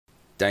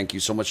Thank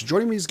you so much for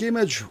joining me. It's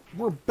GameEdged.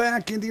 We're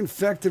back in the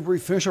infected. We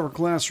finished our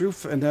glass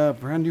roof and a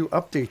brand new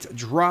update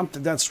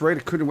dropped. That's right. I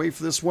couldn't wait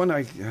for this one.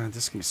 This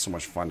is gonna be so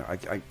much fun.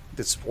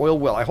 This oil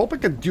well. I hope I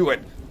can do it.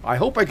 I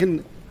hope I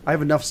can. I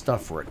have enough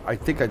stuff for it. I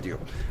think I do.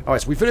 All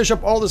right, so we finish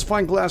up all this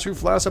fine glass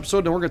roof last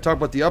episode, and we're going to talk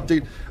about the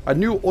update. A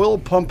new oil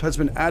pump has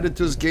been added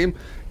to this game.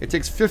 It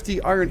takes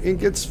 50 iron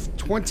ingots,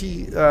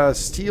 20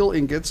 steel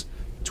ingots,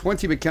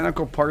 20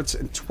 mechanical parts,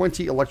 and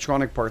 20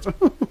 electronic parts.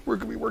 We're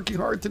going to be working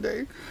hard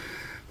today.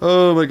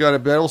 Oh my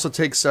god, it also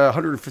takes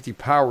 150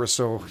 power,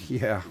 so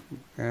yeah.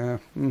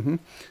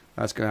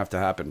 That's going to have to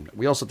happen.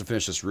 We also have to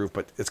finish this roof,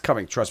 but it's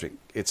coming, trust me.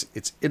 It's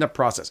in a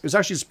process. It was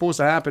actually supposed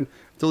to happen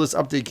until this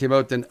update came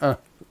out, then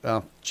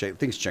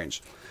things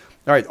changed.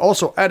 All right,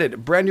 also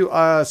added brand new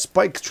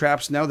spike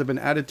traps now. They've been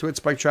added to it.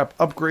 Spike trap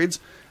upgrades.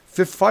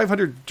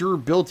 500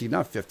 durability,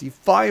 not 50,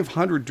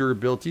 500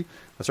 durability.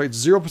 That's right,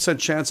 0%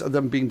 chance of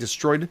them being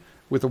destroyed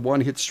with a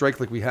one-hit strike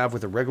like we have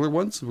with the regular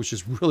ones, which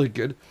is really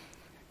good.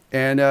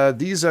 And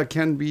these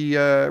can be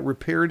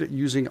repaired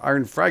using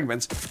iron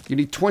fragments. You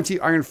need 20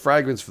 iron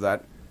fragments for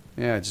that.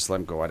 Yeah, just let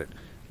him go at it.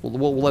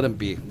 We'll let him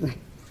be.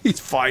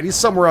 He's fine. He's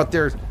somewhere out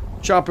there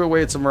chopping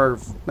away at some of our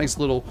nice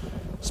little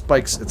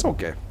spikes. It's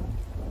okay.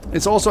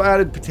 It's also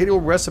added potato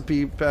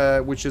recipe,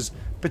 which is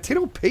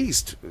potato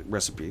paste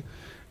recipe.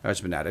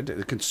 Has been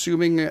added.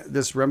 Consuming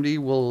this remedy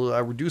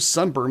will reduce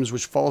sunburns,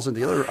 which falls in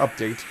the other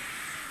update.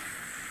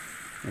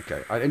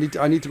 Okay, I need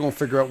to go and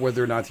figure out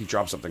whether or not he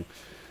dropped something.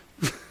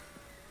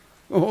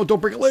 Oh,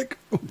 don't break a leg.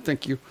 Oh,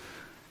 thank you.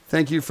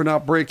 Thank you for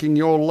not breaking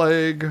your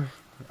leg.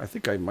 I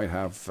think I might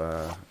have... do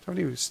I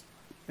have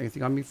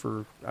anything on me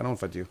for... I don't know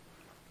if I do.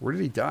 Where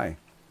did he die?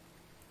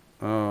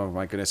 Oh,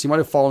 my goodness. He might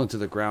have fallen into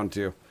the ground,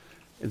 too.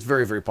 It's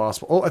very, very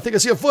possible. Oh, I think I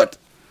see a foot.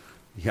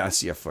 Yeah, I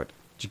see a foot.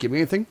 Did you give me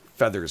anything?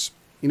 Feathers.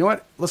 You know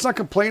what? Let's not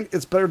complain.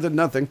 It's better than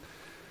nothing.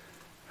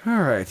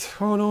 All right.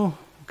 Oh, no.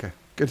 Okay,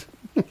 good.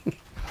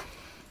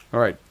 All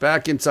right,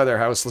 back inside our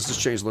house. Let's just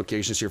change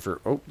locations here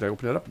for... Oh, did I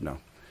open it up? No.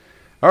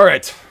 All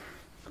right,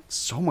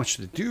 so much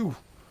to do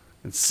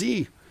and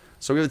see.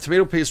 So we have the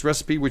tomato paste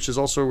recipe, which is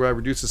also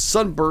reduces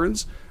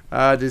sunburns.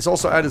 It's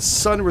also added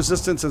sun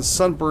resistance and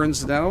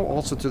sunburns now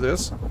also to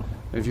this.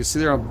 And if you see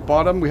there on the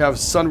bottom, we have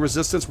sun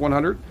resistance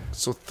 100.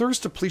 So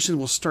thirst depletion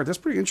will start. That's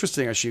pretty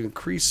interesting, actually.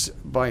 Increase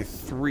by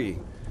 3.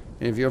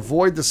 And if you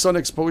avoid the sun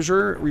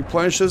exposure,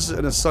 replenishes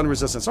and a sun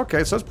resistance.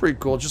 Okay, so that's pretty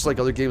cool. Just like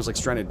other games like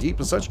Stranded Deep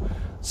and such.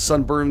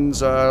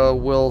 Sunburns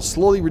will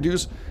slowly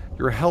reduce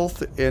your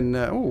health in,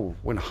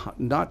 when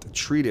not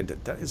treated.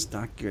 That is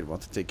not good. We'll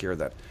have to take care of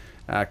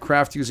that.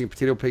 Craft using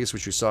potato paste,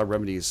 which you saw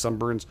remedies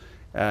sunburns.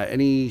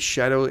 Any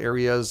shadow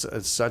areas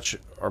as such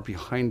are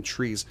behind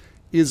trees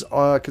is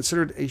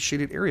considered a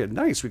shaded area.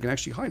 Nice, we can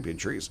actually hide behind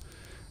trees.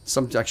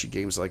 Some actually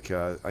games like,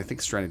 I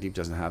think Stranded Deep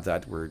doesn't have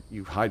that, where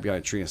you hide behind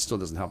a tree and it still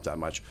doesn't help that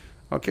much.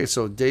 Okay,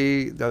 so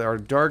day that are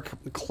dark,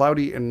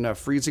 cloudy, and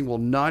freezing will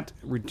not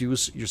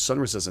reduce your sun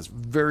resistance.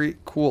 Very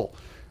cool.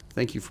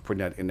 Thank you for putting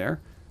that in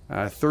there.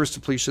 Thirst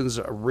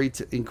depletions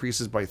rate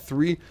increases by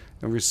 3.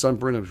 And your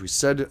sunburn, as we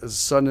said, the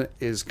sun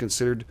is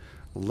considered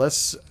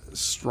less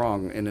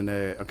strong in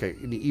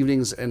the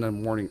evenings and in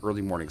the morning,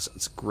 early mornings.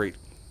 It's great.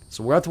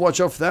 So we'll have to watch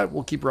out for that.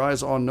 We'll keep our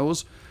eyes on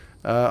those.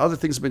 Other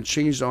things have been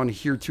changed on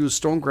here too.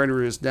 Stone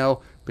grinder has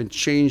now been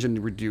changed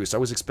and reduced. I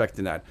was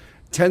expecting that.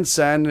 10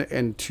 sand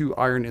and 2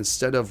 iron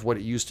instead of what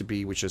it used to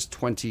be, which is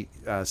 20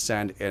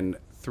 sand and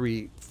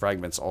 3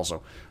 fragments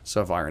also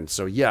of iron.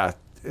 So yeah,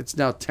 it's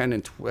now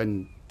 10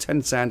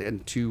 sand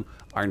and 2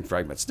 iron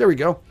fragments. There we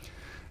go.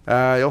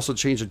 I also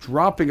changed the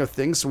dropping of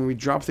things. So when we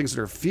drop things at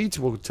our feet,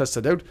 we'll test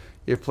it out.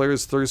 If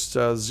players thirst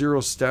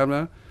 0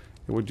 stamina,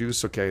 it would do.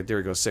 Okay, there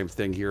we go. Same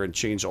thing here. And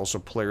change also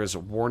players'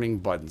 warning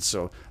buttons.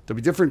 So there'll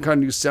be different kind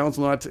of new sounds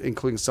a lot,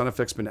 including sound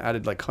effects been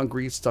added like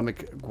hungry,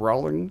 stomach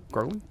growling,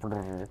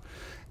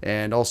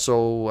 and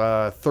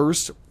also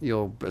thirst.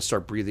 You'll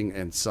start breathing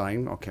and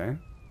sighing. Okay.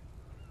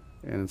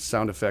 And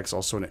sound effects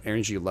also in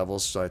energy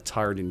levels,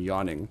 tired and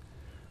yawning.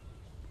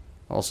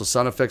 Also,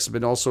 sound effects have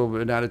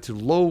been added to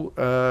low,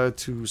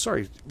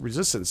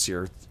 resistance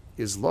here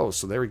is low.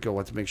 So there we go.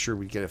 We'll have to make sure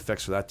we get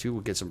effects for that too.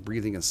 We'll get some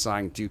breathing and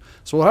sighing too.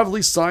 So we'll have at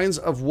least signs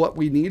of what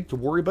we need to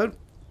worry about.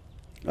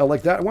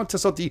 Like that. I want to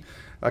test out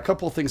a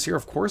couple of things here.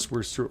 Of course,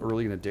 we're still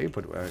early in the day,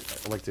 but I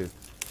like to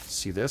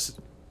see this.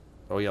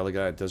 Oh yeah, look at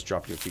that. It does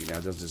drop your feet now.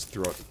 It doesn't just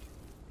throw it.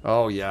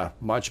 Oh yeah,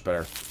 much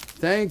better.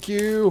 Thank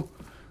you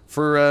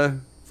for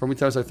how many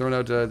times I've thrown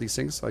out these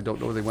things. I don't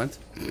know where they went.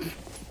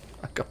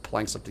 I got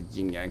planks up to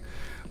yin yang.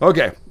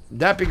 Okay,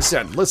 that being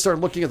said, let's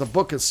start looking at the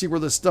book and see where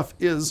this stuff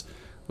is.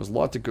 There's a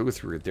lot to go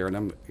through it there, and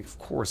I'm, of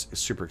course,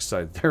 super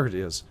excited. There it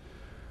is.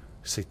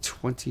 Say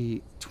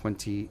 20,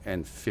 20,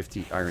 and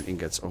 50 iron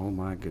ingots. Oh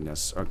my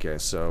goodness. Okay,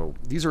 so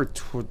these are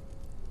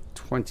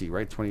 20,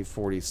 right? 20,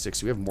 40,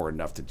 60. We have more than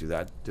enough to do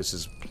that. This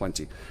is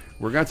plenty.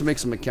 We're going to have to make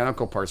some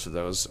mechanical parts for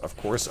those, of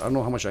course. I don't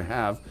know how much I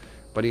have,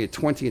 but I need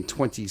 20 and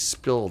 20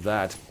 spill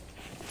that.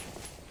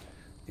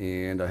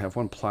 And I have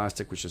 1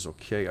 plastic, which is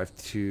okay. I have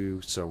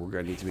 2, so we're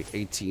going to need to make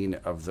 18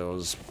 of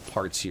those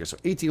parts here. So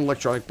 18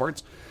 electronic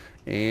parts.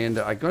 And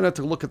I'm going to have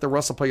to look at the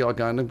recipe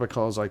again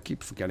because I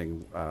keep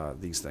forgetting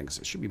these things.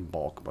 It should be in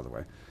bulk, by the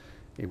way.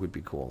 It would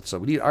be cool. So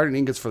we need iron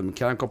ingots for the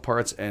mechanical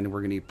parts, and we're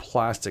going to need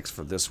plastics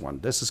for this one.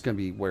 This is going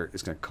to be where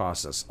it's going to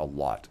cost us a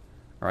lot.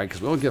 All right,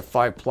 because we only get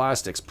 5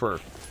 plastics per.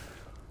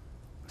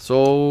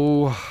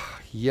 So,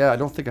 yeah, I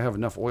don't think I have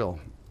enough oil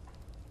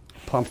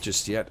pumped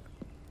just yet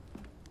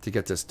to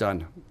get this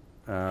done.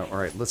 All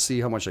right, let's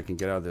see how much I can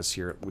get out of this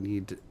here. We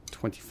need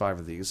 25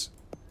 of these.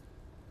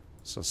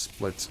 So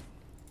split.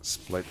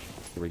 There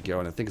we go.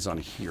 And I think it's on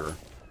here.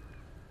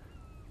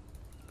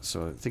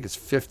 So I think it's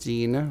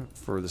 15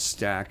 for the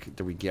stack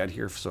that we get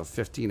here. So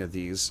 15 of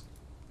these.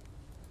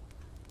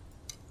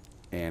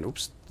 And,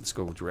 oops, let's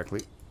go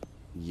directly.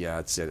 Yeah,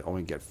 it said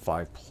only get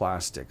 5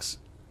 plastics.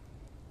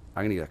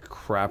 I'm going to get a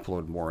crap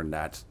load more than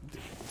that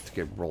to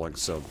get rolling.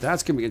 So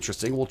that's going to be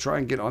interesting. We'll try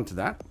and get onto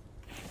that.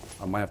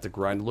 I might have to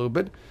grind a little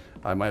bit.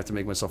 I might have to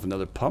make myself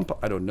another pump.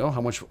 I don't know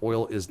how much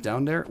oil is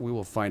down there. We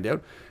will find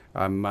out.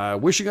 I'm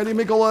wishing I didn't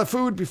make a lot of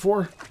food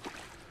before.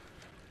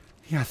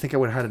 Yeah, I think I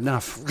would have had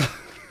enough.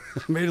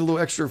 I made a little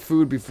extra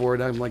food before,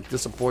 and I'm, like,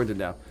 disappointed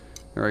now.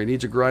 All right, I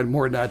need to grind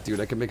more than that, dude.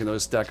 I can make another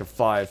stack of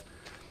 5.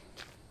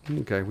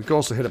 Okay, we can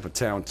also hit up a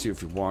town, too,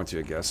 if we want to,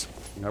 I guess.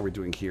 How are we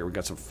doing here? We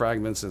got some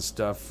fragments and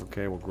stuff.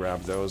 Okay, we'll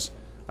grab those.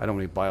 I don't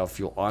have any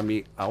biofuel on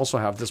me. I also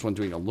have this one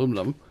doing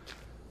aluminum.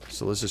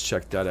 So let's just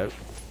check that out.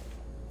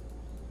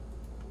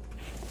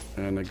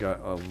 And I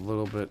got a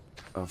little bit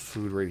of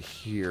food right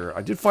here.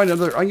 I did find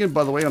another onion,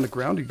 by the way, on the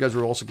ground. You guys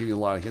were also giving a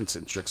lot of hints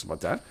and tricks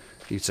about that.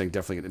 He's saying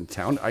definitely in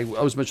town. I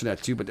was mentioning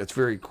that too, but that's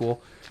very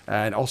cool.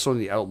 And also in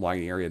the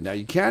outlying area. Now,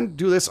 you can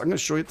do this. I'm going to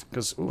show you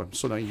because, oh, I'm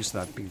so not used to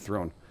that being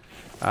thrown.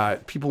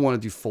 People want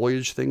to do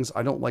foliage things.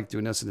 I don't like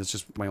doing this, and it's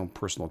just my own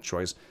personal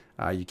choice.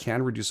 You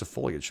can reduce the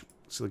foliage.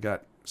 So we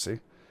got, see?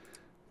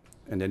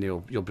 And then you'll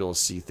be able to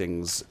see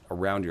things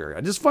around your area.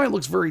 I just find it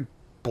looks very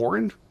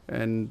boring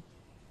and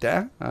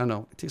I don't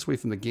know. It takes away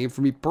from the game for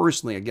me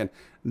personally. Again,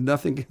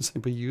 nothing against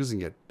anybody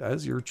using it. That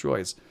is your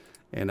choice.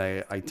 And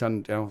I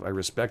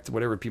respect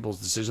whatever people's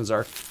decisions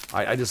are.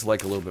 I just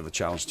like a little bit of a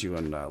challenge too,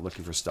 and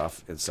looking for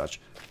stuff and such.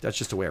 That's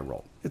just the way I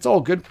roll. It's all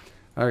good.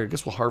 All right, I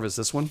guess we'll harvest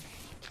this one.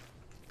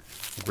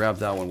 Grab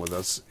that one with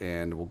us,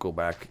 and we'll go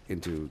back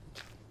into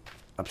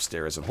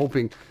upstairs. I'm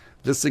hoping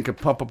this thing can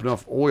pump up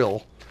enough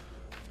oil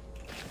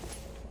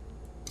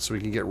so we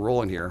can get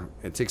rolling here.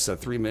 It takes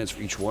 3 minutes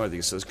for each one of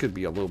these, so this could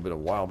be a little bit of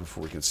a while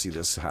before we can see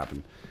this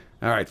happen.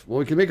 All right, well,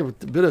 we can make a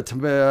bit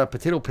of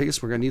potato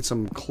paste. We're going to need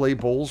some clay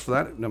bowls for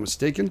that, if I'm not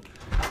mistaken.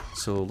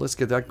 So let's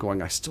get that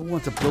going. I still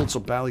want to build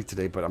so badly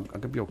today, but I'm going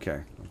to be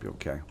okay. I'll be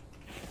okay.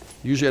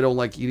 Usually I don't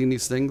like eating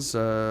these things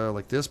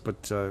like this,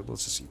 but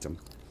let's just eat them.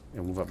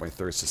 And move up my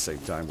thirst at the same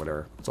time,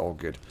 whatever. It's all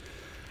good.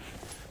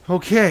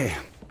 Okay.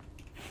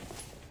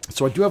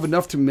 So I do have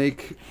enough to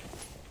make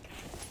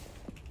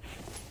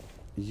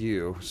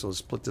you. So let's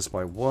split this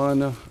by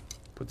 1.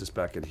 Put this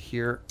back in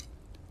here.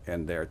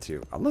 And there,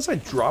 too. Unless I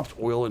dropped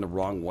oil in the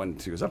wrong one,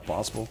 too. Is that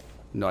possible?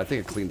 No, I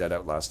think I cleaned that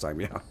out last time.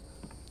 Yeah.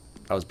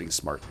 I was being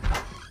smart.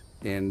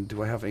 And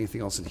do I have anything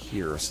else in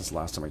here since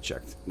last time I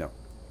checked? No.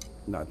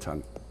 Not a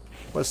ton.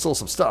 But it's still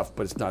some stuff,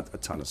 but it's not a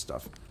ton of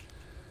stuff.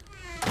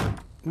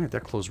 Alright,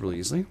 that closed really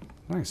easily.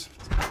 Nice.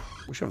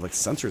 We should have like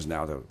sensors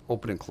now to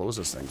open and close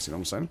those things, you know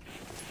what I'm saying?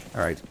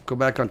 Alright, go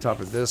back on top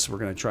of this. We're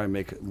going to try and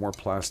make more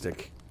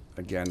plastic.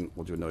 Again,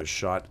 we'll do another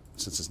shot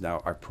since it's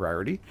now our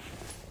priority.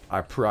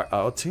 Our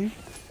priority.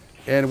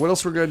 And what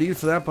else we're going to need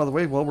for that, by the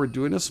way, while we're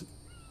doing this?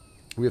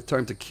 We have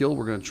time to kill.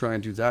 We're going to try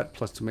and do that,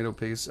 plus potato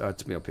paste.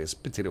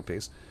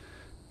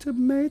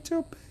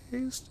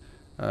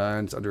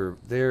 And it's under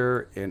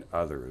there and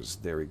others.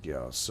 There we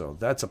go. So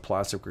that's a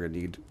plastic we're going to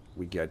need.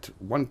 We get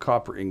 1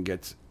 copper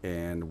ingot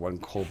and 1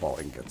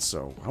 cobalt ingot.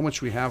 So how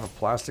much we have of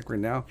plastic right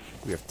now?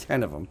 We have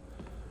 10 of them.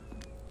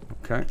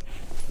 Okay.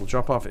 We'll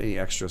drop off any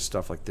extra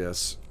stuff like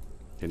this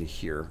in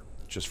here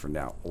just for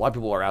now. A lot of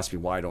people are asking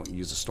me why I don't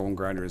use a stone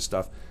grinder and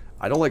stuff.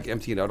 I don't like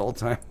emptying it out all the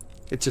time.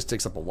 It just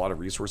takes up a lot of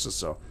resources,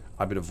 so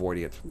I've been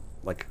avoiding it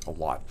like a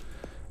lot.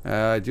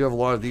 I do have a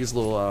lot of these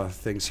little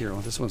things here.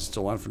 Oh, this one's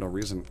still on for no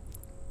reason.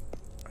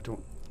 I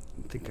don't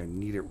think I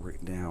need it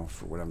right now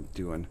for what I'm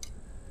doing.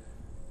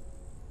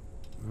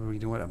 Oh, you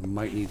know what? I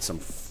might need some...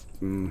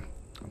 I'm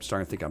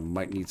starting to think I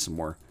might need some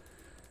more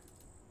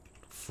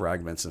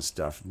fragments and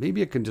stuff.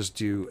 Maybe I can just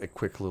do a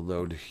quick little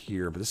load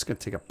here, but this is going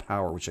to take up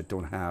power, which I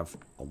don't have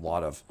a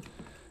lot of.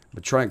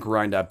 But try and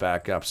grind that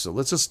back up. So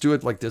let's just do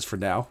it like this for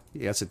now.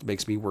 Yes, it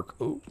makes me work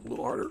a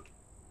little harder.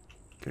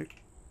 Okay,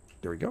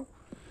 there we go.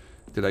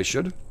 Did I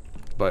should?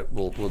 But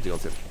we'll deal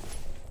with it.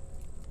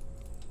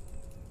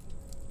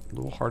 A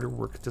little harder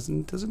work.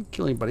 Doesn't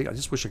kill anybody. I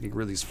just wish I could get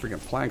rid of these freaking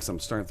planks. I'm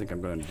starting to think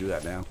I'm going to do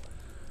that now.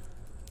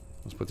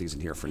 Let's put these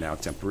in here for now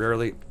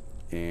temporarily.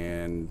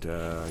 And,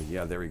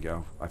 yeah, there we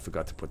go. I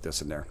forgot to put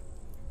this in there.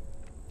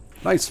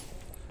 Nice.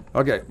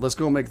 Okay, let's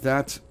go make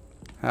that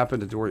happen.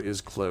 The door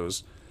is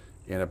closed.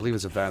 And I believe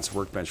it's advanced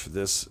workbench for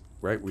this,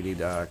 right? We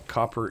need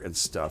copper and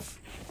stuff.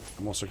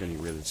 I'm also going to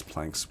get rid of these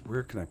planks.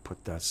 Where can I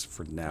put that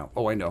for now?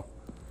 Oh, I know.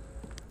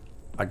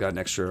 I got an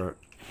extra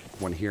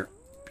one here.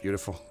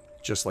 Beautiful.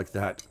 just like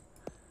that.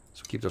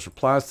 So keep those for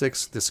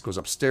plastics. This goes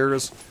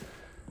upstairs.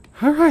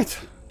 All right.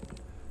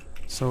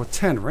 So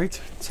 10, right?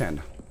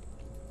 10.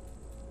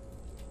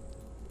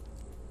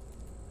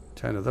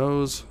 10 of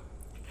those.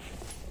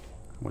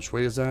 How much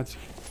weight is that?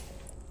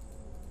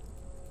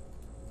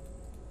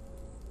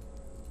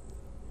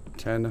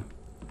 10. I'm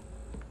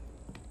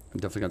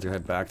definitely going to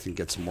head back and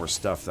get some more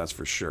stuff, that's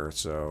for sure.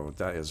 So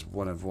that is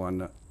one of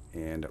one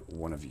and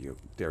one of you.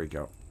 There we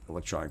go.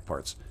 Electronic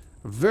parts.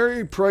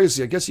 Very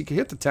pricey. I guess you can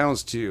hit the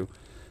towns too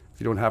if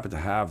you don't happen to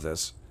have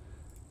this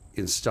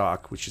in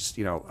stock, which is,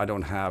 you know, I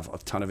don't have a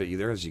ton of it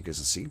either, as you guys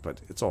can see, but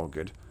it's all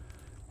good.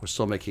 We're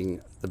still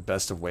making the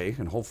best of way,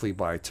 and hopefully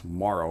by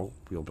tomorrow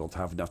we'll be able to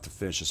have enough to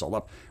finish this all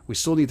up. We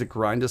still need to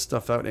grind this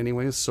stuff out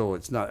anyways, so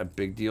it's not a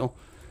big deal.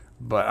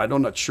 But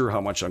I'm not sure how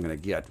much I'm going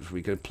to get. If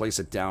we could place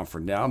it down for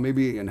now,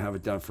 maybe, and have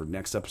it done for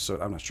next episode.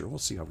 I'm not sure. We'll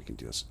see how we can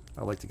do this.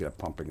 I like to get it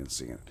pumping and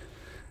seeing it.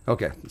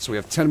 Okay, so we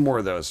have 10 more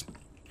of those.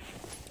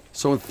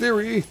 So in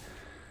theory,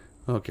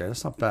 okay,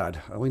 that's not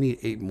bad. I only need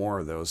 8 more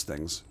of those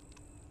things.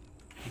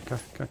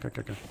 Okay.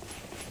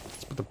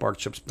 Let's put the bark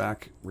chips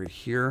back right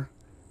here.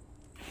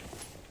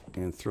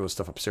 And throw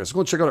stuff upstairs. So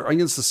go check out our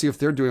onions to see if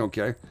they're doing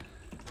okay.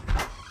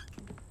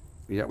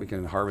 Yeah, we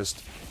can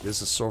harvest.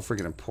 This is so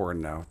freaking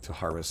important now to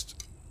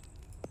harvest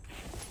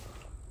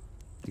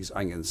these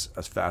onions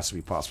as fast as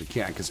we possibly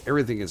can, because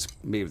everything is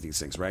made with these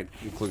things, right?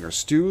 Including our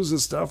stews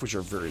and stuff, which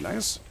are very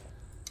nice.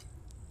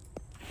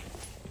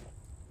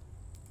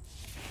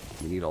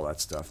 We need all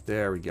that stuff.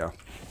 There we go.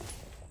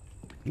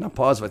 I'm not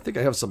positive. I think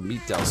I have some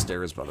meat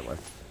downstairs, by the way.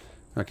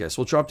 Okay,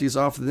 so we'll drop these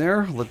off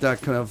there. Let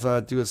that kind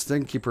of do its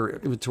thing. Keep our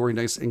inventory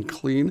nice and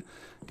clean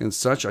and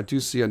such. I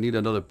do see I need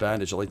another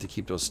bandage. I like to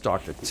keep those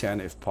stocked at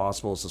 10 if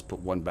possible. Let's just put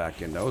one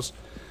back in those.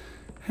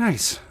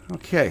 Nice.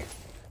 Okay.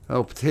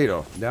 Oh,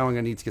 potato. Now I'm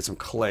going to need to get some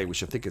clay,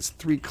 which I think is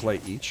 3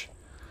 clay each.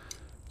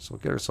 So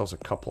we'll get ourselves a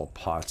couple of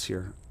pots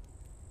here.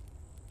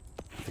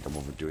 I think I'm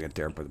overdoing it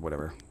there, but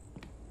whatever.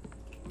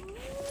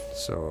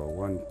 So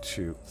 1,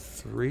 2,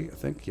 3, I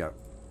think. Yeah,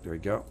 there we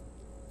go.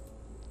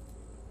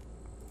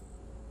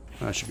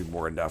 That should be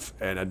more enough.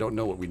 And I don't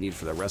know what we need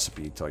for the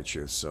recipe, to tell you the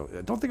truth. So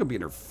I don't think it'll be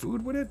in her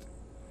food, would it?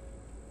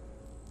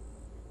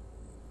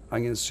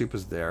 Onion soup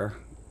is there.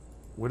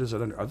 What is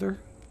it under other?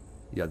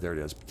 Yeah, there it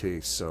is.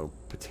 Potato. So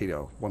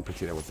potato. 1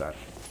 potato with that.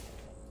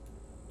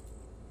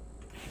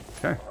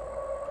 Okay.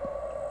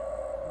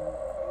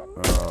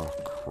 Oh,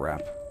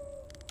 crap.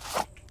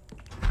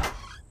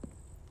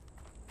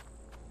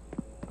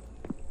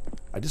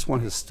 I just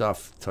want his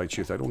stuff, to tell you the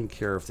truth. I don't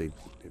care if they...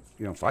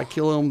 You know, if I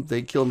kill them,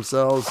 they kill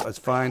themselves. That's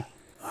fine.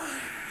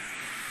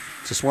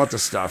 Just want the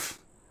stuff.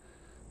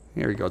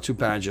 Here we go. 2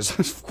 bandages,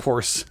 of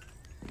course.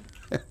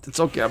 It's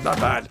okay. I'm not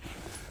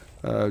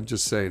bad.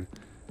 Just saying.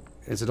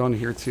 Is it on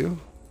here too?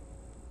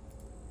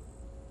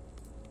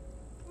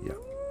 Yeah.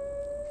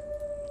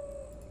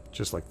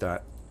 Just like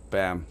that.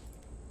 Bam.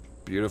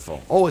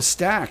 Beautiful. Oh, a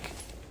stack.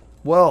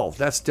 Well,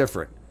 that's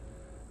different.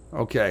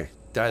 Okay.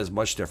 That is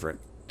much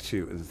different.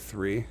 2 and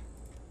 3.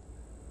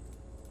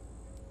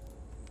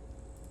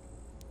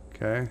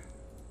 Okay.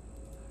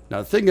 Now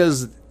the thing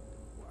is,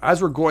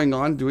 as we're going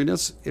on doing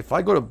this, if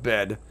I go to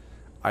bed,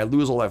 I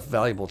lose all that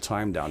valuable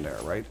time down there,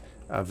 right?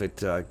 Of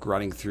it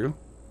grinding through.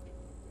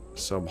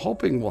 So I'm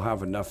hoping we'll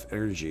have enough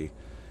energy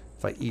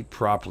if I eat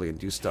properly and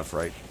do stuff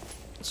right.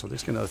 So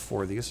let's get another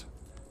 4 of these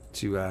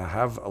to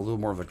have a little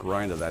more of a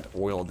grind of that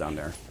oil down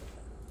there.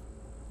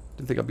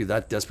 Didn't think I'd be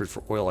that desperate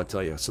for oil, I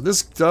tell you. So this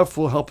stuff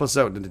will help us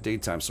out in the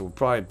daytime. So we're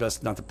probably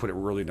best not to put it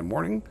early in the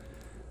morning.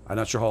 I'm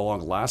not sure how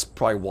long it lasts.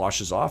 Probably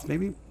washes off,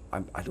 maybe.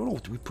 I don't know.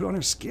 Do we put it on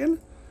our skin?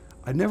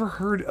 I've never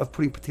heard of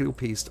putting potato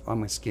paste on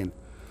my skin.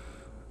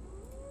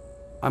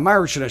 I'm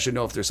Irish and I should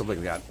know if there's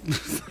something like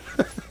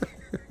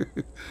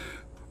that.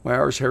 My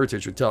Irish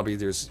heritage would tell me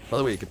there's... By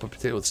the way, you can put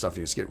potato stuff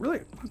in your skin. Really?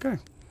 Okay.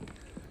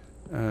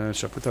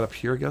 Should I put that up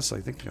here, I guess?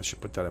 I think I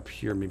should put that up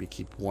here. Maybe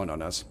keep 1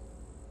 on us.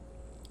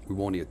 We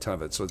won't need a ton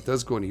of it. So it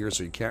does go in here,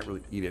 so you can't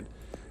really eat it.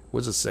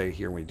 What does it say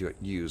here when you do it?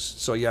 Use.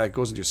 So yeah, it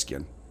goes into your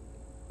skin.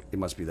 It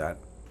must be that.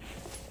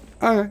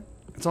 Alright.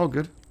 It's all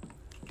good.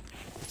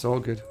 It's all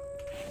good.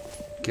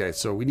 Okay,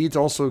 so we need to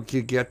also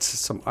get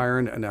some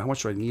iron. And how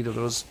much do I need of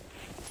those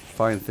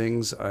fine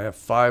things? I have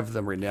 5 of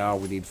them right now.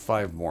 We need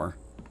 5 more.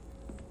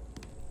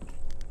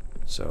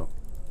 So,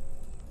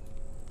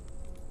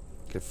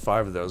 get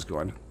 5 of those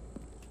going.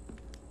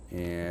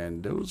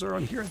 And those are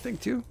on here, I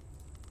think, too.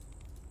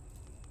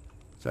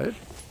 Is that it?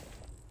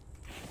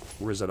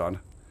 Where is that on?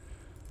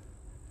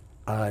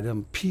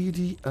 Item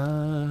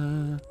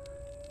PDI.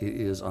 It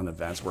is on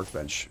Advanced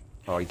Workbench.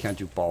 Oh, you can't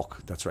do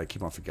bulk. That's right, I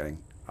keep on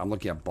forgetting. I'm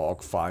looking at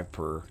bulk, 5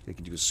 per. You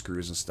can do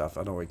screws and stuff.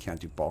 I know we can't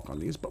do bulk on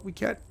these, but we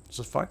can.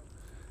 So it's fine.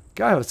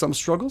 Okay, I have some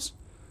struggles.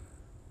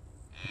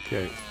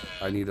 Okay,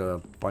 I need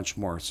a bunch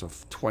more. So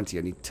 20.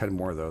 I need 10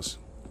 more of those.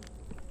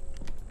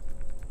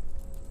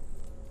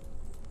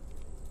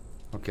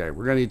 Okay,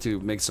 we're going to need to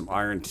make some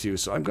iron too.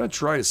 So I'm going to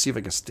try to see if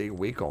I can stay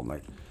awake all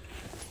night.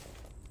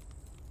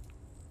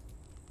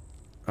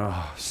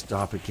 Oh,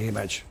 stop it,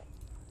 GameEdged.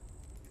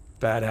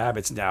 Bad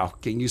habits now.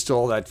 Getting used to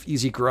all that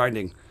easy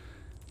grinding.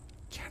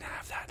 Can't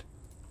have that.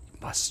 You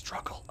must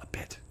struggle a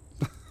bit.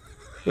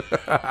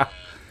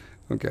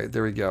 Okay,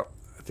 there we go.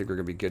 I think we're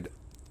going to be good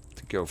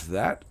to go for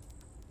that.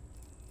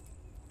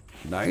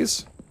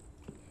 Nice.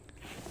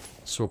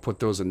 So we'll put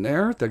those in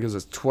there. That gives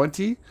us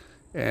 20.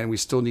 And we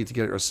still need to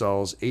get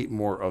ourselves 8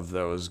 more of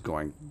those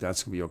going.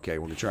 That's going to be okay.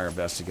 We're going to try our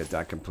best to get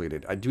that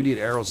completed. I do need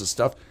arrows and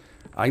stuff.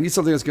 I need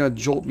something that's going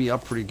to jolt me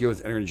up pretty good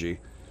with energy.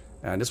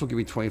 And this will give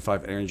me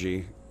 25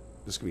 energy.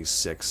 This is going to be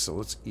 6. So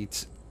let's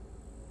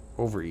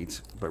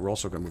overeat. But we're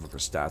also going to move up our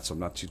stats, so I'm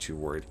not too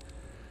worried.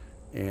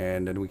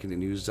 And then we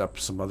can use up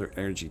some other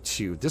energy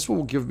too. This one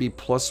will give me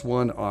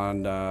 +1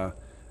 on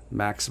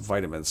max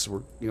vitamins.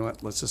 So you know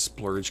what? Let's just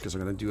splurge because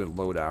I'm going to do a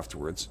load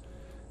afterwards.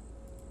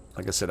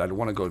 Like I said, I don't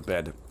want to go to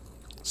bed.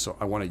 So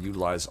I want to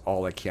utilize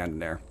all I can in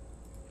there.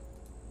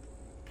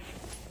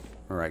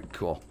 Alright,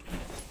 cool.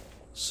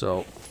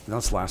 So, now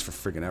this lasts for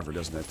friggin' ever,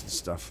 doesn't it? This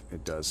stuff.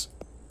 It does.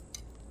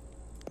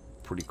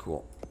 Pretty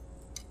cool.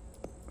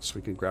 So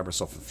we can grab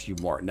ourselves a few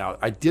more. Now,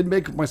 I did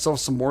make myself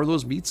some more of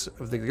those meats,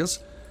 I think, this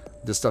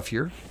stuff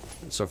here.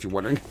 So if you're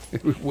wondering,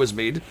 it was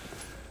made.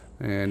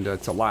 And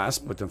to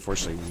last, but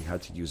unfortunately we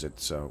had to use it,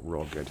 so we're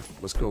all good.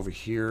 Let's go over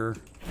here.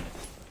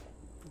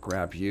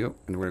 Grab you,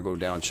 and we're going to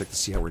go down and check to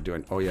see how we're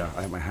doing. Oh yeah,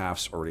 I have my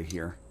halves already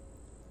here.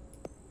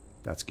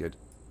 That's good.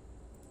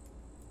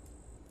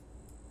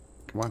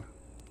 Come on.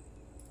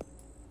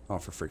 Oh,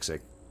 for frick's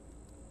sake.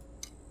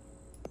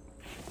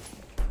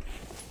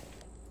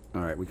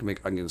 Alright, we can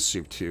make onion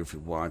soup too if you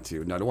want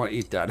to. No, I don't want to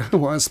eat that. I don't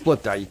want to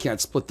split that. You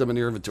can't split them in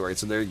your inventory,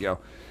 so there you go.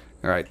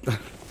 Alright.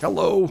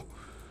 Hello.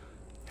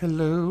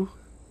 Hello.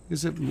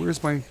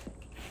 Where's my...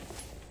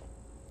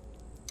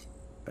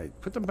 I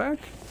put them back?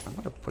 I'm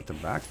going to put them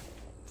back.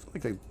 I feel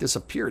like they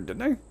disappeared,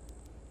 didn't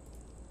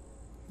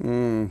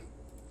they?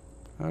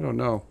 I don't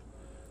know.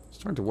 I'm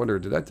starting to wonder,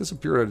 did that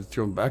disappear or did I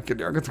throw them back in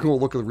there? I'm going to go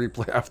look at the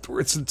replay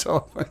afterwards and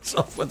tell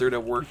myself whether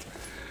it worked.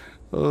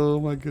 Oh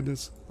my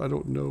goodness. I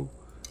don't know.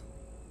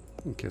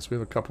 Okay, so we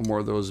have a couple more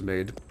of those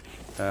made.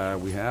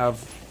 We have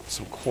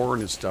some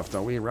corn and stuff,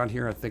 don't we? Around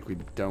here, I think we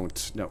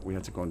don't. No, we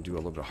have to go and do a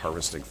little bit of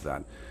harvesting for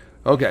that.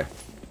 Okay.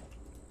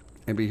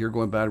 Anybody here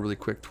going bad really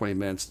quick? 20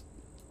 minutes.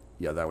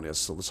 Yeah, that one is.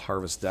 So let's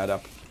harvest that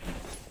up.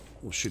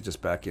 We'll shoot this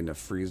back into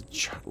freeze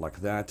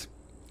like that.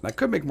 And I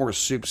could make more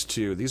soups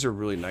too. These are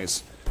really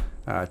nice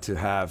to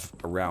have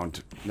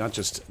around, not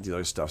just the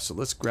other stuff. So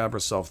let's grab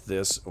ourselves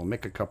this. We'll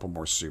make a couple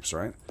more soups,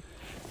 right?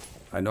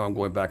 I know I'm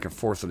going back and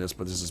forth on this,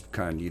 but this is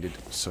kind of needed.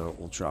 So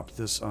we'll drop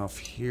this off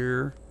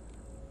here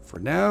for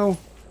now.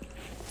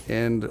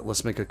 And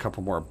let's make a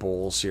couple more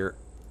bowls here.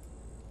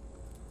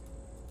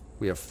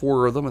 We have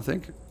 4 of them, I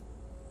think.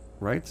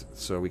 Right?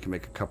 So we can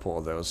make a couple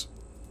of those.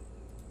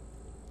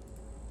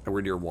 And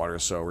we're near water,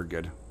 so we're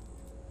good.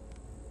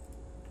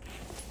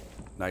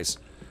 Nice.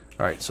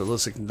 Alright, so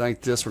let's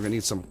ignite this. We're going to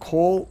need some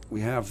coal.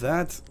 We have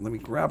that. Let me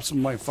grab some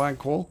of my fine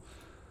coal.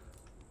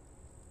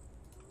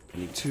 I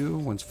need 2.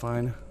 One's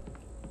fine.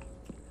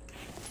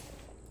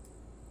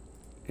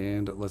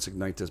 And let's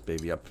ignite this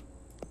baby up.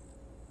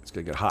 It's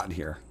going to get hot in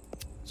here.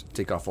 So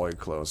take off all your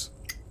clothes.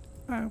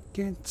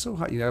 Okay, it's so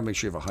hot. You gotta make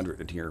sure you have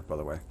 100 in here, by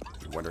the way.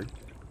 If you're wondering.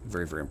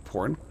 Very, very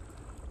important.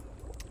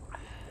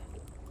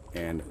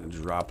 And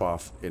drop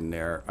off in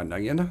there an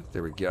onion.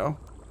 There we go.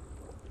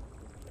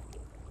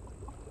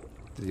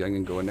 Did the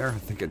onion go in there? I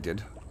think it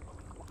did.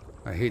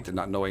 I hate the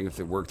not knowing if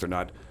it worked or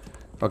not.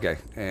 Okay,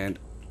 and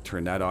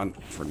turn that on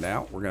for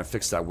now. We're going to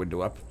fix that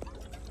window up.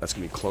 That's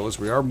going to be closed.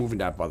 We are moving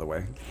that, by the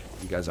way.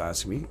 You guys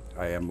asked me.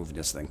 I am moving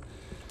this thing.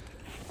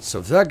 So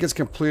if that gets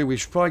completed, we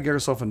should probably get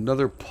ourselves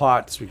another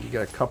pot so we can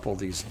get a couple of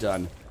these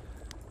done.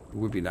 It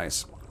would be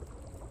nice.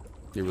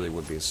 It really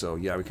would be. So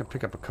yeah, we can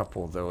pick up a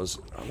couple of those.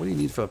 What do you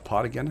need for the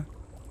pot again?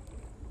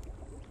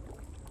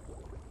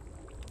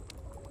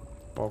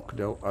 Bulk,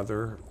 no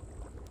other.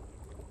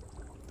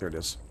 There it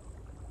is.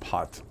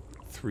 Pot.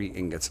 3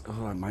 ingots.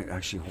 Oh, I might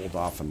actually hold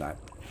off on that.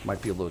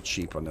 Might be a little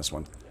cheap on this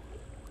one.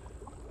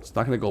 It's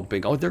not going to go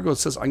big. Oh, there goes.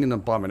 It says onion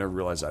and bomb. I never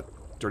realized that.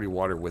 Dirty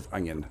water with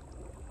onion.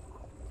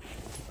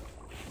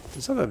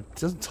 It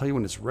doesn't tell you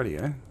when it's ready,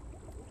 eh?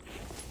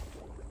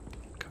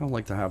 Kind of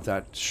like to have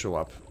that show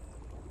up.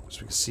 So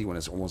we can see when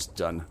it's almost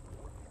done.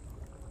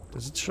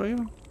 Does it show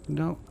you?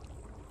 No.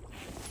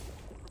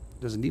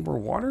 Does it need more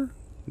water?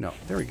 No.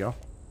 There we go.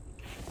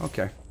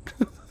 Okay.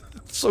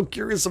 So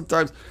curious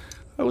sometimes.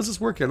 How is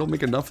this working? I don't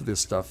make enough of this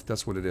stuff.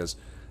 That's what it is.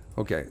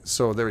 Okay,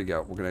 so there we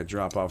go. We're going to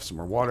drop off some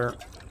more water.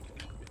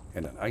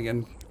 And an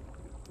onion.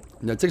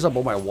 And it takes up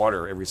all my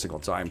water every single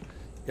time.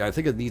 Yeah, I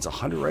think it needs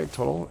 100, right,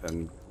 total?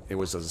 And it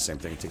always does the same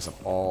thing. It takes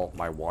up all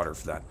my water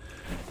for that.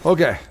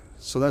 Okay,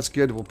 so that's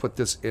good. We'll put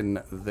this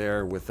in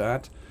there with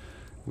that.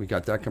 We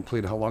got that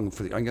completed. How long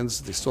for the onions?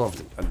 They still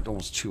have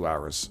almost 2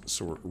 hours,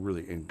 so we're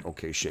really in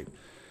okay shape.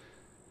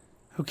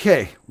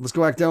 Okay, let's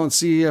go back down and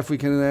see if we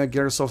can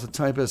get ourselves the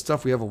type of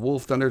stuff. We have a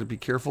wolf down there to be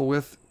careful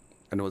with.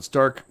 I know it's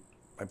dark.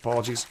 My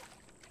apologies.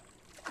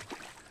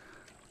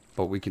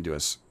 But we can do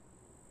this.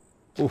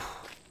 Oof.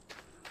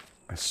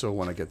 I so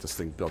want to get this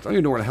thing built. I don't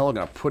even know where the hell I'm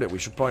going to put it. We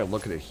should probably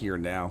look at it here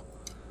now.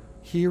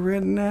 Here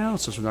and now,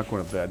 since we're not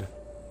going to bed.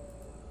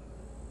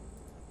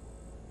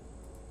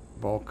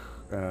 Bulk,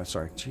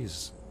 sorry,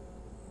 jeez.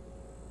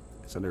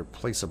 It's under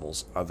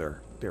placeables,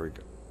 other. There we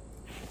go.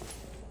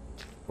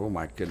 Oh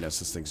my goodness,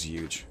 this thing's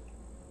huge.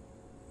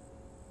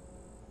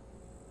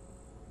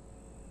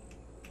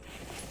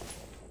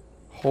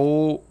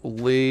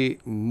 Holy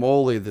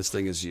moly, this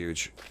thing is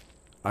huge.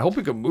 I hope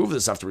we can move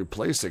this after we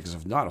replace it, because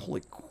if not,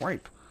 holy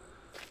cripe.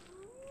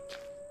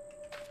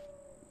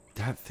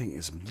 That thing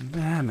is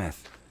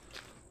mammoth.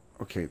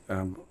 Okay,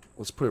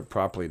 let's put it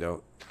properly,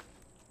 though.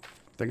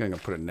 I think I'm going to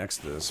put it next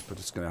to this, but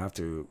it's going to have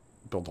to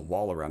build a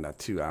wall around that,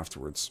 too,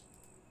 afterwards.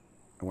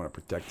 I want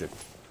to protect it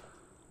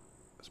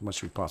as much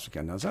as we possibly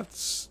can. Now,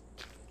 that's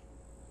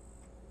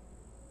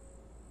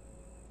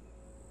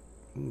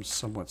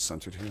somewhat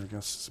centered here, I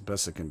guess. It's the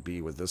best it can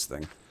be with this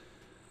thing.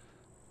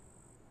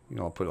 You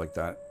know, I'll put it like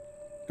that.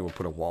 And we'll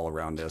put a wall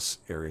around this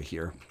area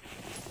here.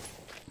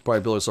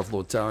 Probably build ourselves a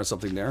little tower or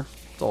something there.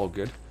 It's all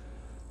good.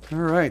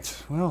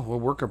 Alright, well, we'll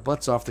work our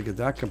butts off to get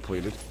that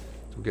completed.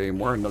 So we're getting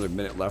more. Another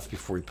minute left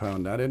before we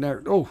pound that in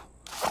there. Oh!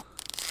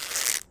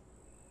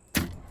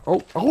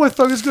 Oh, I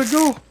thought he was going to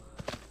go!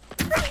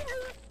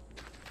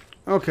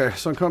 Okay,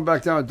 so I'm coming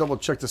back down and double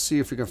check to see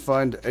if we can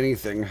find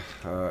anything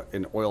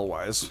in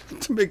oil-wise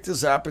to make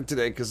this happen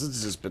today, because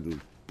this has just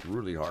been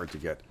really hard to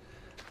get.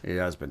 It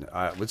has been.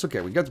 It's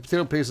okay. We got the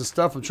potato paste and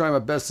stuff. I'm trying my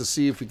best to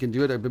see if we can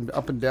do it. I've been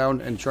up and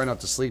down and trying not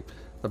to sleep.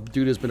 The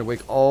dude has been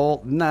awake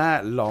all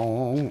night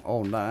long.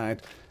 All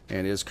night.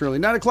 And it is currently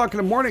 9 o'clock in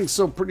the morning,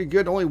 so pretty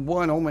good. Only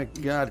one. Oh my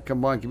god.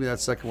 Come on. Give me that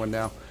second one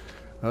now.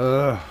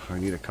 I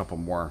need a couple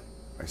more.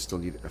 I still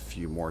need a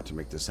few more to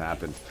make this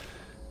happen.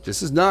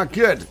 This is not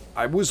good.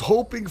 I was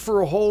hoping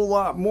for a whole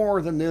lot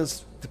more than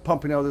this.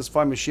 Pumping out of this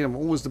fine machine. I'm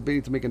always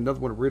debating to make another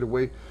one right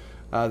away.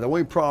 The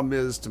only problem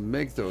is to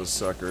make those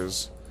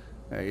suckers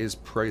is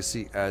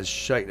pricey as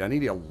shite. I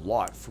need a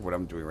lot for what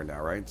I'm doing right now,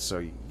 right? So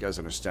you guys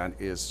understand,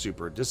 it is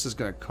super. This is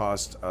going to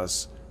cost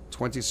us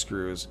 20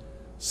 screws,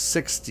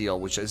 6 steel,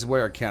 which is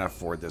where I can't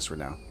afford this right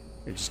now.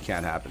 It just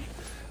can't happen.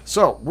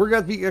 So we're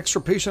going to be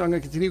extra patient. I'm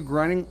going to continue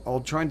grinding. I'll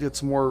try and get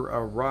some more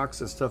rocks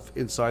and stuff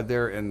inside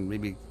there and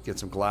maybe get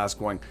some glass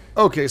going.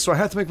 Okay, so I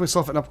had to make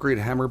myself an upgrade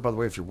hammer, by the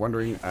way, if you're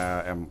wondering.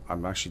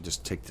 I'm actually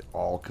just take it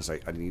all because I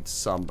need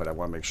some, but I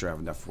want to make sure I have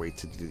enough weight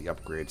to do the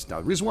upgrades.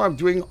 Now, the reason why I'm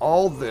doing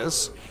all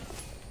this,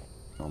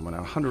 I'm at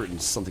 100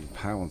 and something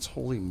pounds.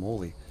 Holy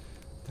moly.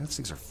 Those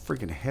things are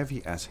freaking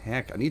heavy as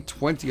heck. I need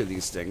 20 of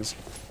these things.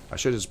 I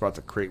should have just brought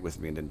the crate with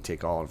me and didn't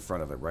take all in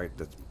front of it, right?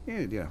 That's,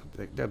 yeah,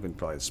 that'd have been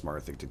probably the smarter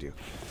thing to do.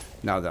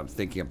 Now that I'm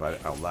thinking about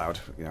it out loud,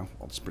 you know,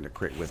 I'll just bring the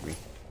crate with me.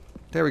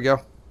 There we go.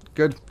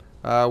 Good.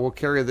 We'll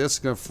carry this. It's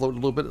going to float a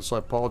little bit, so I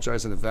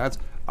apologize in advance.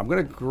 I'm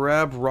going to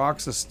grab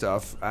rocks and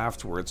stuff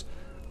afterwards.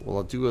 What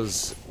I'll do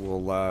is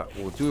we'll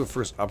do a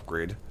first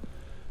upgrade.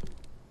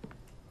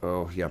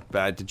 Oh, yeah,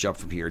 bad to jump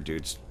from here,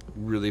 dudes.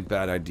 Really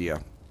bad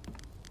idea.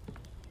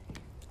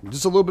 I'm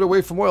just a little bit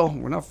away from oil.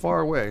 We're not far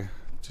away.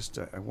 Just,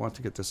 I want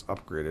to get this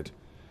upgraded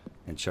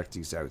and check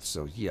these out.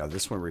 So, yeah,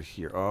 this one right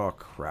here. Oh,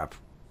 crap.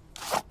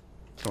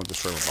 Don't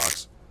destroy my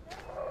box.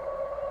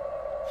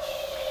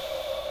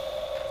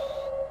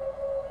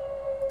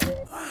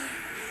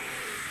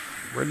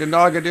 Where'd the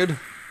Naga, dude?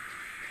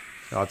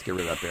 I'll have to get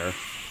rid of that bear.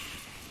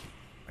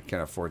 I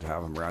can't afford to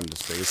have him around in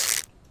this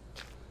base.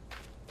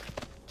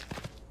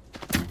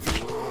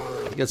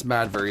 He gets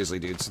mad very easily,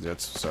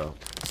 dudes. So,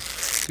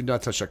 do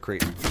not touch that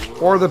crate.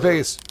 Or the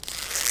base.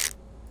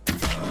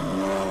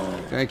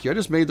 Thank you. I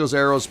just made those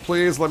arrows.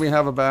 Please let me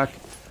have it back.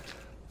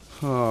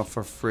 Oh,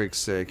 for freak's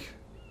sake.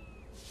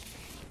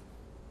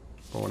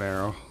 Bow and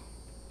arrow.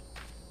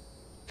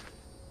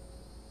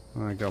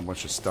 Oh, I got a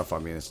bunch of stuff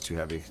on me and it's too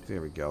heavy.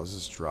 There we go. Let's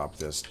just drop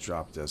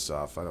this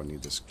off. I don't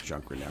need this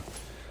junk right now.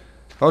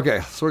 Okay,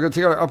 so we're going to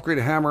take our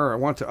upgraded hammer. I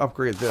want to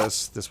upgrade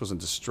this. This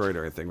wasn't destroyed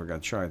or anything. We're going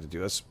to try to do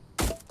this.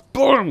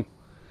 Boom!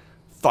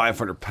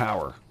 500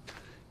 power.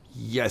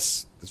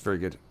 Yes. That's very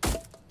good.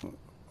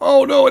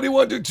 Oh no, I didn't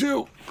want to do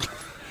two.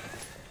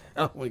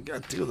 Oh, we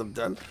got 2 of them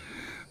done.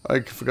 I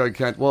forgot I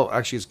can't. Well,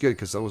 actually, it's good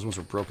because those ones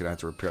were broken. I had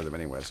to repair them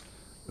anyways.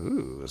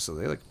 Ooh, so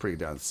they look pretty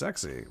damn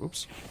sexy.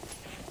 Oops.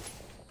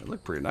 They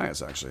look pretty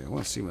nice, actually. I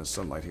want to see them in the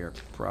sunlight here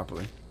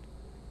properly.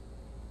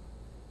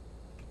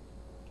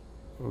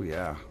 Oh,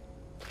 yeah.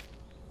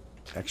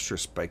 Extra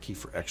spiky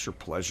for extra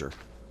pleasure.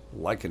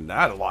 Liking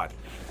that a lot.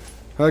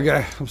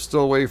 Okay, I'm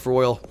still waiting for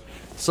oil.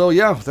 So,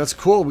 yeah, that's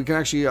cool. We can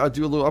actually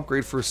do a little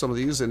upgrade for some of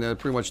these, and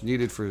pretty much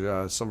needed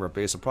for some of our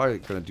base. I'm probably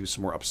going to do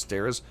some more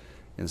upstairs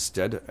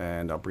instead,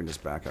 and I'll bring this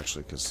back,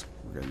 actually, because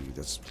we're going to need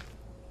this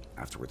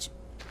afterwards,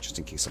 just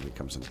in case somebody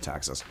comes and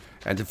attacks us.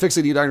 And to fix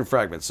it, you need iron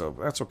fragments, so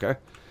that's okay.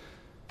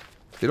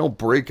 They don't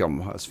break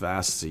them as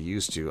fast as they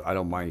used to. I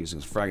don't mind using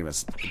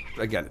fragments.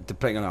 Again,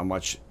 depending on how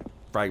much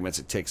fragments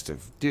it takes to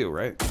do,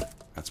 right?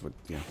 That's what,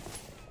 you know,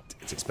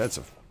 it's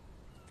expensive.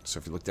 So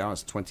if you look down,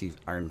 it's 20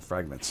 iron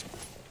fragments.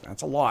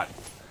 That's a lot.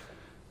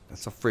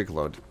 That's a freak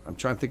load. I'm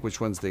trying to think which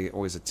ones they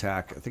always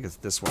attack. I think it's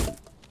this one.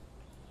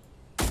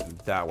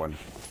 that one.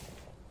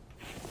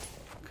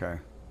 Okay.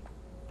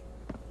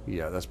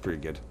 Yeah, that's pretty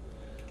good.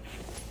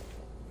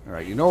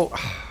 Alright, you know...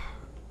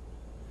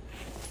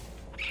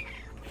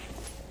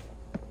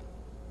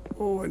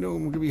 Oh, I know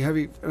I'm going to be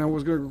heavy, and I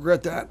was going to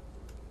regret that.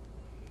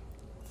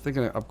 I think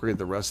I'm going to upgrade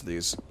the rest of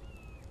these.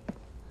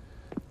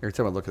 Every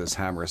time I look at this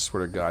hammer, I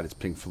swear to God, it's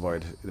Pink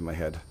Floyd in my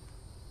head.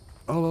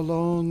 All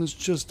along is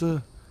just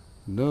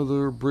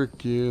another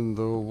brick in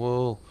the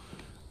wall.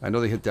 I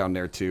know they hit down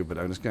there too, but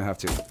I'm just going to have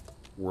to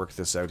work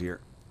this out here.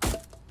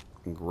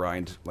 And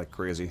grind like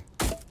crazy.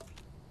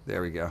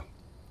 There we go.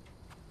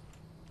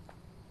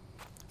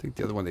 I think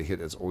the other one they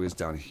hit is always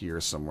down here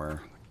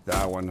somewhere.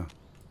 That one.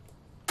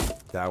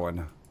 That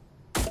one.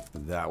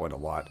 That one a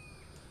lot.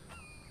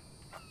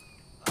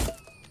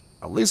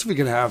 At least we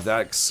can have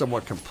that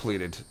somewhat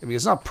completed. I mean,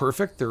 it's not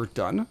perfect. They're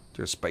done.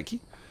 They're spiky.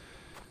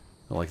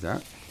 I like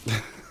that.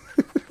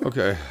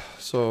 Okay,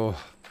 so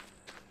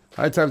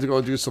I had time to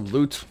go do some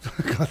loot.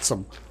 Got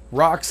some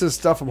rocks and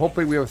stuff. I'm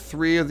hoping we have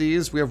 3 of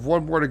these. We have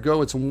 1 more to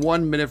go. It's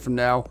 1 minute from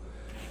now,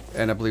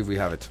 and I believe we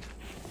have it.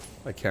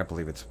 I can't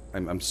believe it.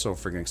 I'm so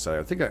freaking excited.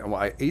 I think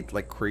I ate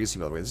like crazy,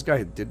 by the way. This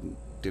guy didn't.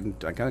 I'm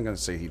kind of going to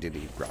say he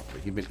didn't eat properly.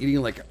 He'd been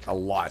eating like a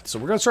lot. So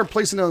we're going to start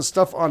placing down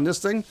stuff on this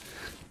thing.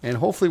 And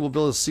hopefully we'll be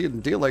able to see it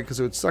in daylight, because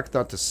it would suck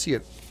not to see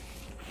it.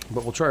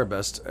 But we'll try our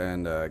best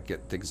and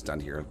get things done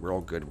here. We're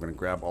all good. We're going to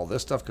grab all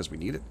this stuff because we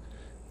need it.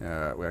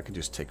 Well, I can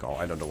just take all.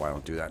 I don't know why I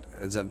don't do that.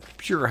 It's a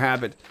pure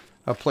habit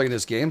of playing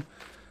this game.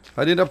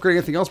 I didn't upgrade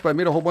anything else, but I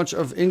made a whole bunch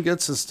of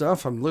ingots and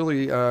stuff. I'm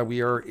literally,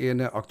 we are in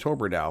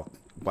October now.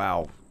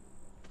 Wow.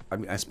 I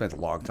mean, I spent a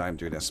long time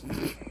doing this.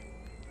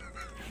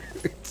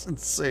 It's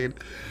insane.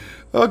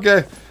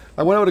 Okay.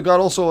 I went out and got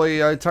also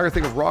a entire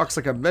thing of rocks,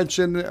 like I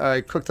mentioned.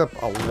 I cooked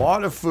up a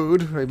lot of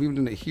food. I've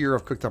even in here,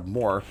 I've cooked up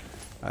more.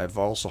 I've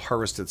also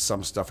harvested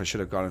some stuff. I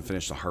should have gone and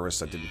finished the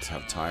harvest. I didn't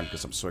have time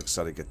because I'm so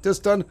excited to get this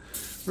done.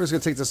 We're just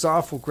going to take this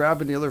off. We'll grab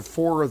the other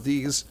 4 of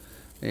these.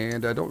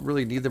 And I don't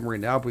really need them right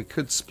now, but we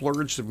could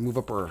splurge to move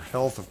up our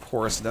health, of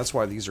course. And that's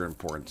why these are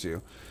important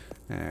too.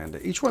 And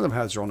each one of them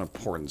has their own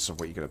importance of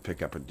what you're going to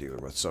pick up and deal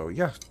with. So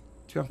yeah,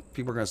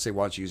 people are going to say,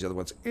 why don't you use the other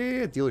ones?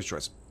 Dealer's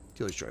choice.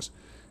 Dealer's choice.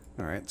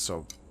 All right,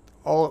 so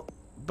all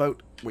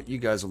about what you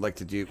guys would like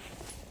to do.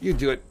 You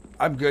do it.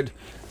 I'm good.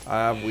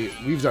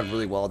 We've done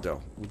really well,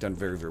 though. We've done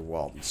very, very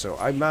well. So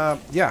I'm,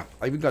 yeah,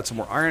 I even got some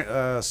more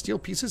iron, steel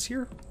pieces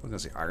here. I was going to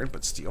say iron,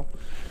 but steel.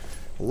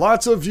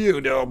 Lots of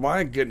you, though.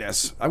 My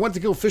goodness. I went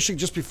to go fishing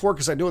just before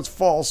because I know it's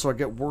fall, so I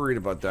get worried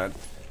about that.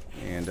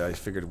 And I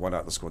figured, why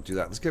not? Let's go do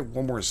that. Let's get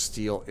 1 more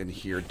steel in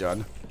here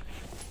done.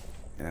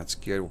 And that's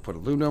good. We'll put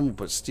aluminum, we'll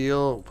put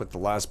steel, we'll put the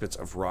last bits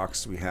of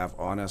rocks we have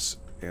on us.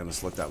 And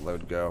let's let that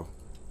load go.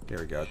 There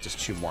we go. Just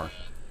 2 more.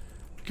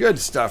 Good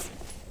stuff.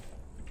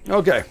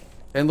 Okay.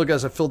 And look,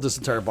 as I filled this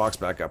entire box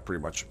back up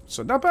pretty much.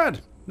 So not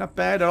bad. Not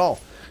bad at all.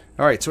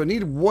 All right. So I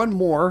need 1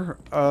 more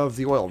of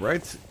the oil,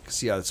 right?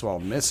 Because, yeah, that's what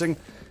I'm missing.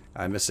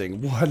 I'm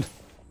missing 1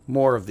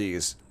 more of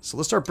these. So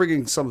let's start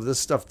bringing some of this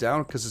stuff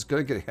down because it's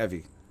going to get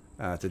heavy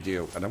to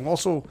do. And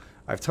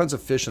I have tons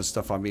of fish and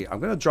stuff on me. I'm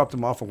going to drop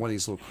them off on one of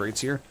these little crates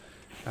here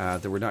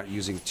that we're not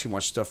using too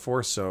much stuff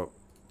for. So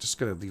just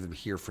going to leave them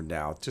here for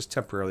now. Just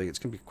temporarily. It's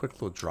going to be a quick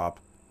little drop.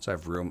 So I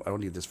have room. I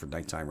don't need this for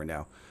nighttime right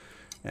now.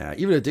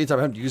 Even in the daytime,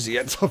 I haven't used it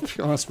yet. So I'll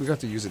be honest, we got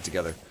to use it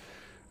together.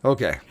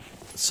 Okay.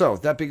 So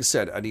that being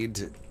said,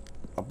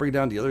 I'll bring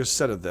down the other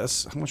set of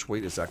this. How much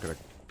weight is that going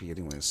to be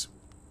anyways?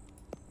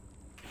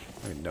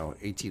 I don't know,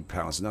 18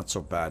 pounds. Not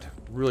so bad.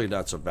 Really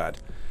not so bad.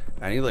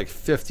 I need like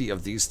 50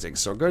 of these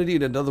things. So I'm going to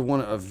need another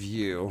one of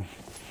you.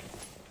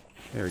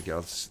 There we go.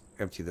 Let's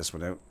empty this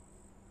one out.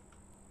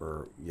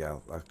 Or, yeah,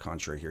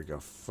 contrary. Here we go.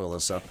 Fill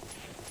this up.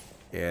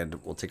 And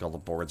we'll take all the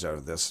boards out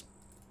of this.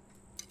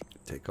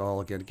 Take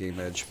all again,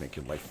 GameEdged. Make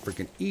your life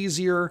freaking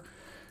easier.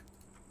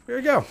 There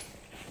you go.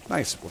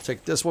 Nice. We'll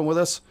take this one with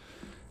us.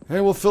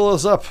 And we'll fill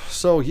this up.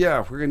 So, yeah,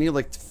 we're going to need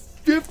like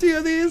 50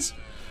 of these.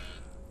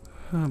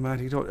 Oh, man,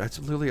 you don't... That's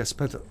literally... I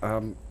spent...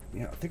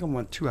 yeah, I think I'm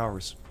on 2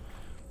 hours.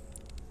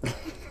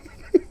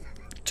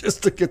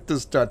 Just to get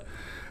this done.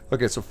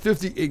 Okay, so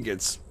 50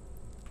 ingots.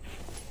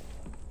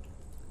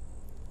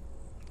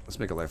 Let's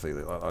make life a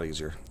lot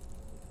easier.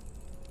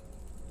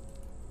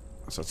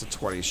 So it's a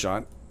 20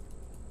 shot.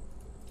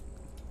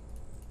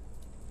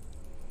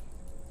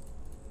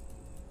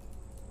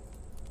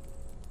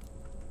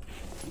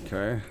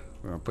 Okay.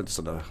 We're going to put this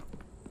on a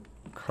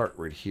cart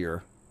right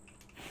here.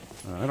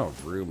 I don't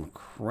have room.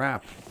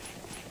 Crap.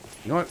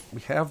 You know what?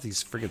 We have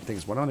these friggin'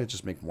 things. Why don't I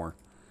just make more?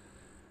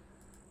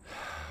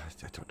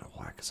 I don't know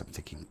why, because I'm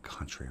thinking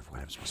contrary of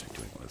what I'm supposed to be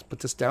doing. Let's put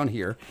this down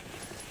here.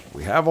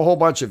 We have a whole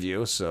bunch of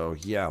you, so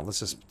yeah, let's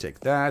just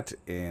take that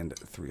and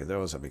 3 of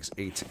those. That makes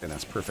 8, and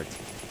that's perfect.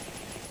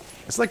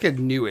 It's like I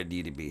knew it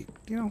needed to be.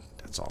 You know,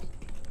 that's all.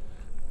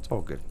 It's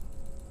all good.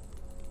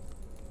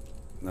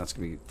 And that's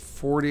going to be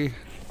 40.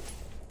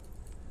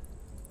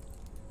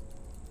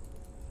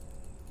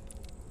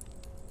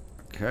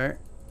 Okay.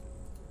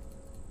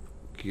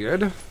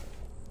 Good.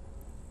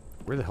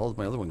 Where the hell did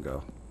my other one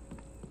go?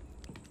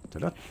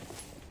 Did I?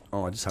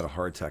 Oh, I just had a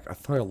heart attack. I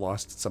thought I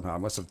lost it somehow. I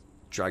must have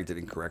dragged it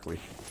incorrectly.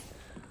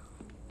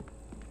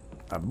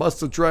 I must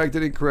have dragged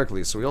it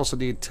incorrectly. So we also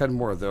need 10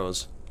 more of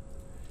those.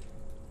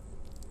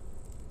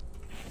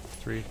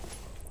 3.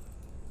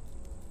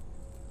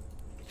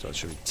 So it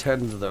should be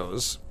 10 of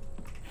those.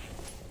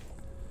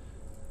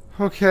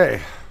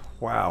 Okay.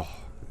 Wow.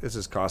 This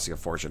is costing a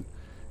fortune.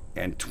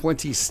 And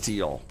 20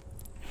 steel.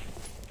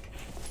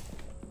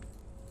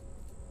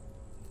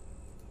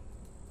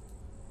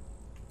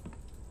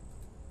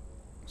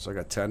 So I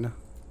got 10.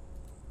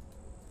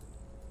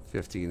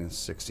 15 and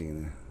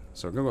 16.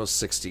 So we're going to go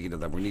 16 of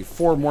them. We need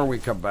 4 more when we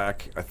come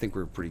back. I think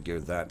we're pretty good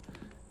with that.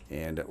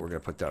 And we're going to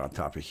put that on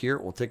top of here.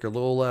 We'll take our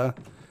little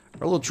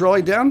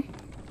trolley down.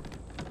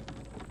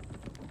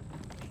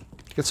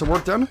 Get some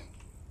work done.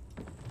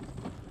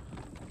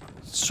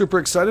 Super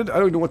excited. I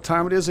don't even know what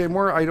time it is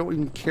anymore. I don't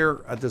even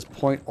care at this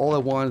point. All I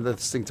wanted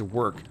this thing to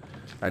work.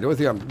 The only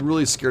thing I'm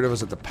really scared of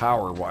is that the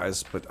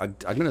power-wise, but I'm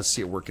going to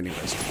see it work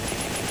anyways.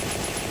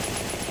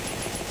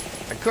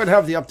 I could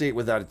have the update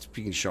without it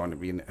being shown. I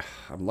mean,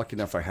 I'm lucky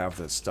enough I have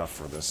the stuff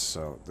for this,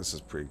 so this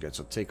is pretty good.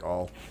 So take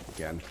all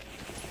again.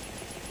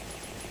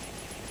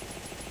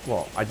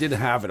 Well, I didn't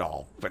have it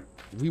all, but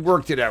we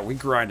worked it out. We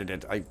grinded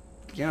it.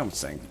 Yeah, I'm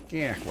saying,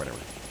 yeah, whatever.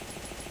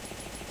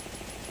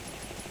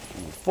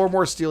 4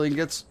 more steel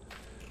ingots.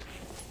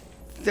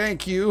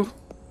 Thank you.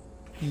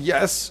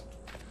 Yes.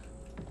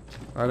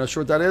 I'm not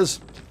sure what that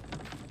is.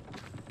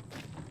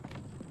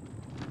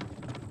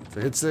 If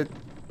it hits it,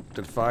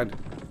 then fine.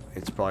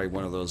 It's probably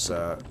one of those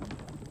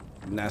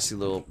nasty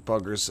little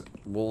buggers,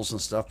 wolves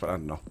and stuff, but I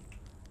don't know.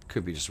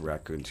 Could be just a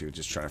raccoon too,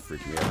 just trying to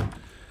freak me out.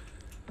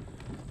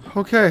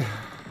 Okay.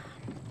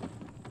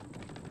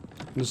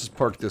 Let's just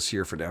park this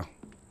here for now.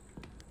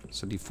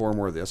 So I need 4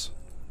 more of this.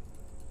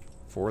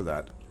 4 of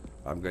that.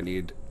 I'm going to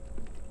need...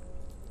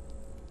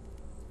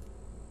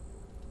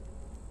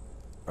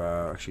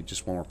 actually,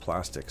 just 1 more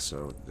plastic,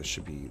 so this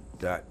should be...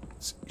 That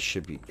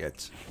should be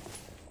it.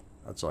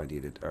 That's all I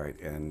needed. Alright,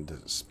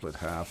 and split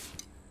half.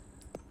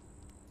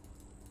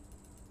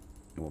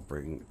 And we'll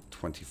bring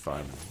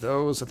 25 of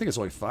those. I think it's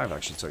only 5,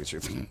 actually, to tell you the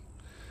truth.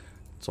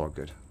 It's all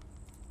good.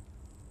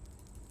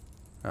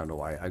 I don't know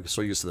why. I'm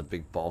so used to the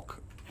big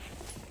bulk.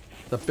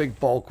 The big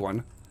bulk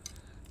one.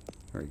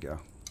 There you go.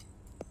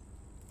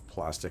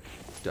 Plastic.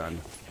 Done.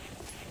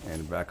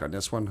 And back on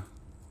this one.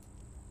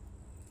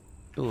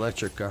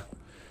 Electrica.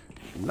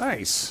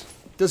 Nice.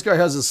 This guy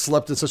hasn't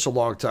slept in such a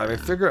long time. I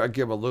figure I'd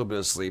give him a little bit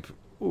of sleep.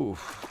 Ooh.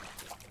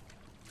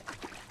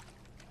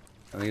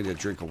 I need a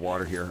drink of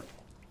water here.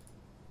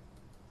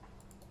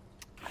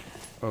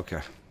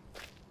 Okay.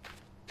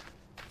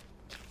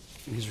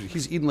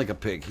 He's eating like a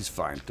pig. He's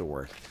fine. Don't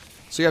worry.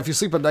 So yeah, if you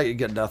sleep at night, you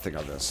get nothing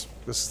on this.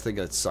 This thing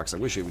that sucks. I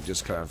wish it would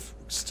just kind of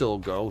still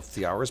go with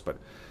the hours, but...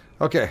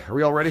 Okay, are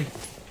we all ready?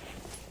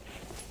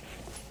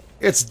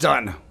 It's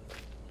done.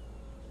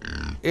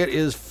 It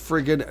is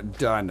friggin'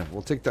 done.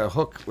 We'll take the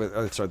hook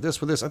with... sorry, this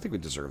with this. I think we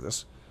deserve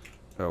this.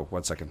 Oh,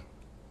 1 second.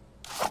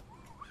 What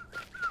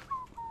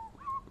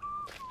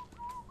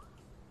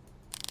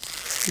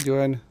are you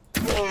doing?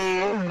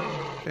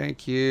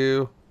 Thank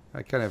you.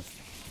 I kind of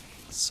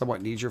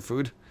somewhat need your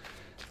food.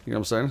 You know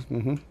what I'm saying?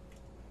 Mm-hmm.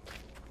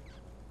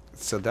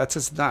 So that's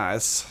as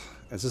nice.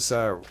 Is this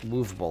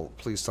movable?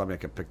 Please tell me I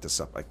can pick this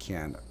up. I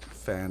can.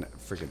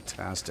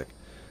 Fan-friggin-tastic.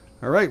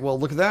 Alright, well,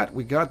 look at that.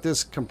 We got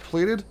this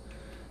completed.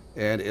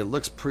 And it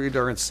looks pretty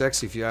darn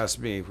sexy if you ask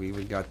me. We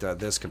even got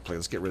this complete.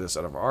 Let's get rid of this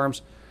out of our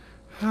arms.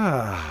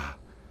 Ah.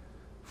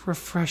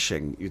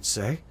 Refreshing, you'd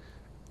say.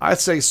 I'd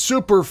say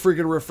super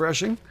friggin'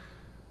 refreshing.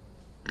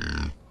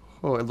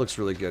 Oh, it looks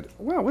really good.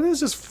 Wow, what is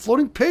this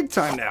floating pig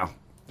time now?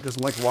 It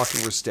doesn't like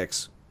walking over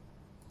sticks.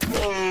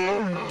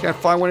 Can't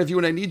find one of you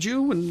when I need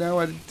you, and now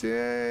I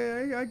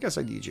guess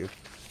I need you.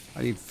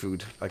 I need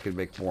food. I could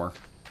make more.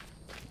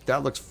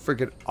 That looks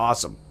freaking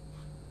awesome.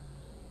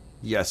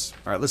 Yes.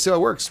 All right, let's see how it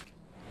works.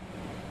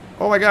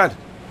 Oh my god.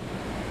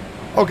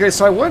 Okay,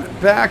 so I went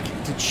back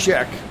to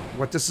check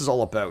what this is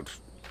all about.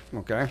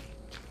 Okay.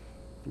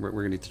 We're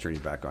gonna need to turn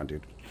you back on,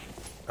 dude.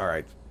 All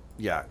right.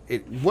 Yeah.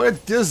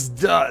 What this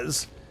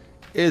does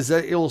is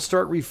that it will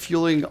start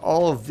refueling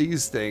all of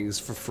these things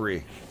for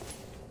free.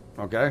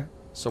 Okay.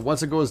 So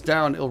once it goes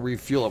down, it'll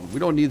refuel them. We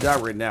don't need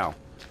that right now.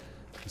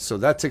 So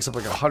that takes up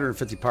like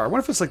 150 power. I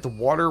wonder if it's like the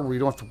water where you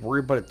don't have to worry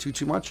about it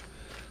too much.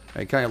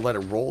 I kind of let it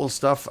roll and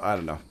stuff. I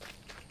don't know.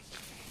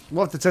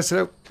 We'll have to test it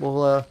out.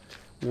 We'll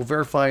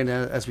verify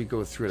as we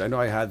go through it. I know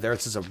I had there.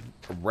 It says a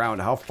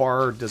round. How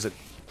far does it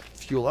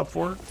fuel up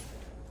for?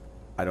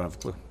 I don't have a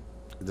clue.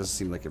 It doesn't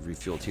seem like it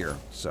refueled here.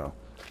 So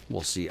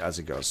we'll see as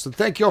it goes. So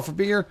thank you all for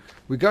being here.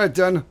 We got it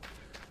done.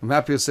 I'm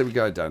happy to say we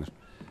got it done.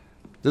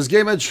 This is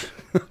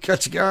GameEdged.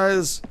 Catch you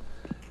guys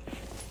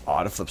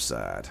on the flip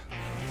side.